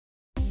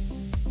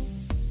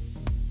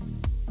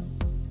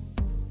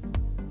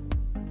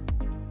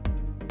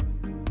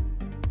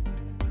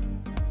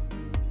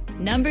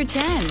Number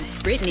 10.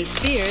 Britney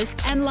Spears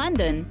and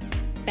London.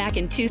 Back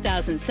in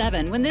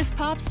 2007, when this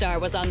pop star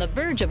was on the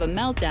verge of a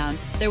meltdown,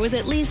 there was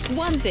at least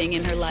one thing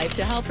in her life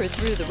to help her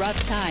through the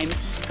rough times: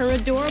 her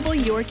adorable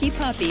Yorkie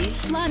puppy,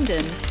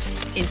 London.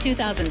 In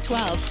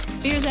 2012,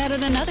 Spears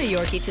added another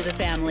Yorkie to the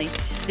family,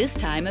 this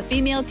time a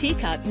female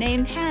teacup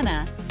named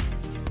Hannah.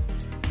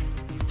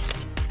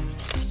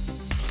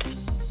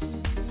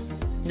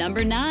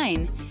 Number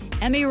 9.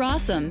 Emmy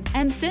Rossum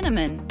and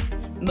Cinnamon.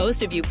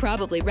 Most of you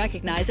probably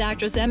recognize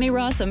actress Emmy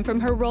Rossum from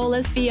her role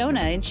as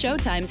Fiona in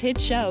Showtime's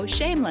hit show,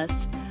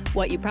 Shameless.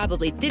 What you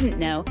probably didn't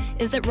know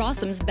is that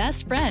Rossum's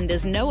best friend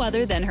is no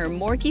other than her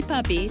Morkie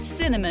puppy,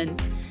 Cinnamon.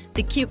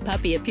 The cute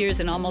puppy appears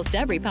in almost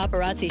every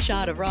paparazzi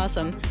shot of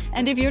Rossum,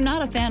 and if you're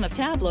not a fan of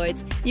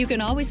tabloids, you can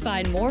always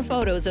find more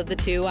photos of the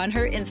two on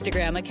her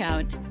Instagram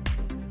account.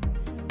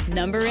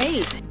 Number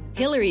 8.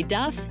 Hilary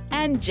Duff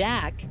and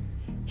Jack.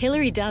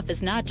 Hilary Duff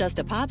is not just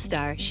a pop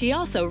star, she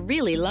also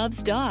really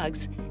loves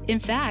dogs. In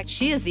fact,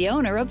 she is the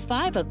owner of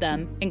 5 of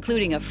them,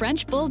 including a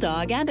French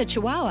bulldog and a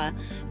Chihuahua.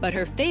 But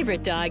her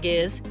favorite dog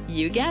is,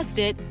 you guessed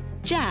it,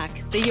 Jack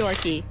the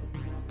Yorkie.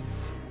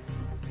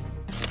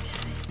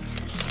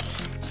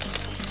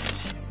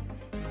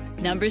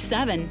 Number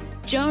 7.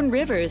 Joan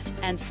Rivers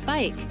and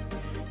Spike.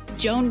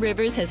 Joan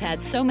Rivers has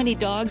had so many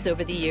dogs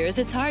over the years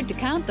it's hard to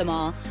count them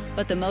all,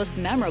 but the most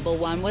memorable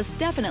one was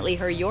definitely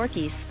her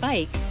Yorkie,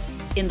 Spike.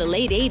 In the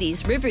late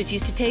 80s, Rivers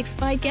used to take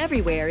Spike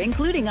everywhere,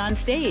 including on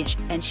stage,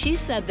 and she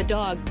said the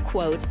dog,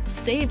 quote,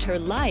 saved her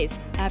life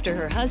after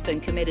her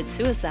husband committed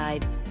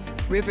suicide.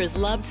 Rivers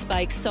loved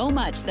Spike so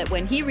much that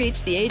when he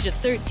reached the age of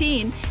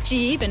 13, she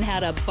even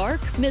had a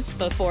bark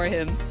mitzvah for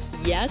him.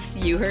 Yes,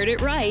 you heard it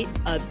right,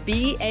 a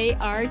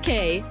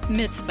B-A-R-K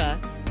mitzvah.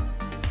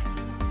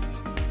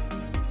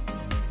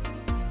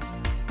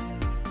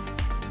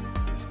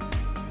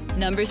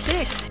 Number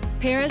 6.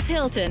 Paris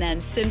Hilton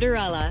and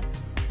Cinderella.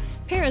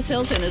 Paris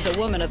Hilton is a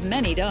woman of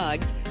many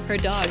dogs. Her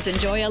dogs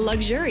enjoy a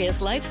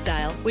luxurious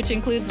lifestyle, which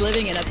includes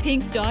living in a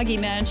pink doggy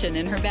mansion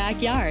in her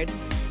backyard.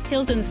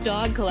 Hilton's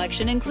dog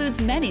collection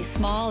includes many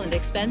small and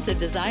expensive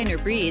designer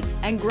breeds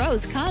and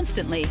grows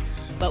constantly.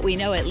 But we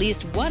know at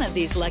least one of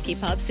these lucky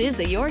pups is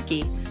a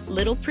Yorkie,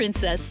 little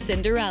Princess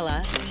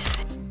Cinderella.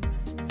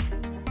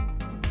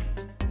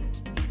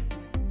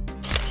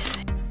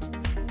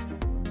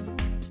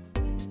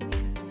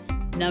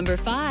 Number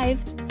 5.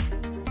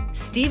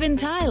 Steven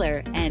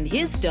Tyler and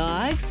his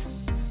dogs.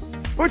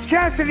 Butch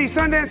Cassidy,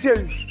 Sundance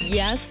Kid.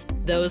 Yes,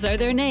 those are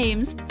their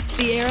names.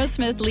 The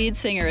Aerosmith lead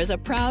singer is a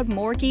proud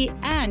Morkie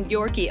and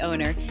Yorkie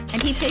owner,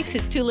 and he takes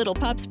his 2 little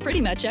pups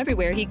pretty much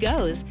everywhere he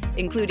goes,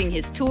 including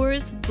his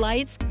tours,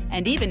 flights,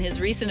 and even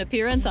his recent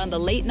appearance on The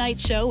Late Night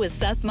Show with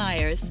Seth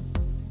Meyers.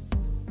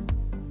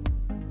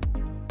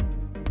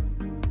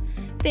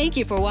 Thank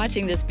you for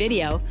watching this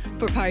video.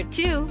 For part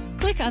 2,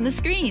 click on the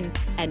screen,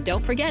 and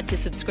don't forget to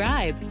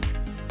subscribe.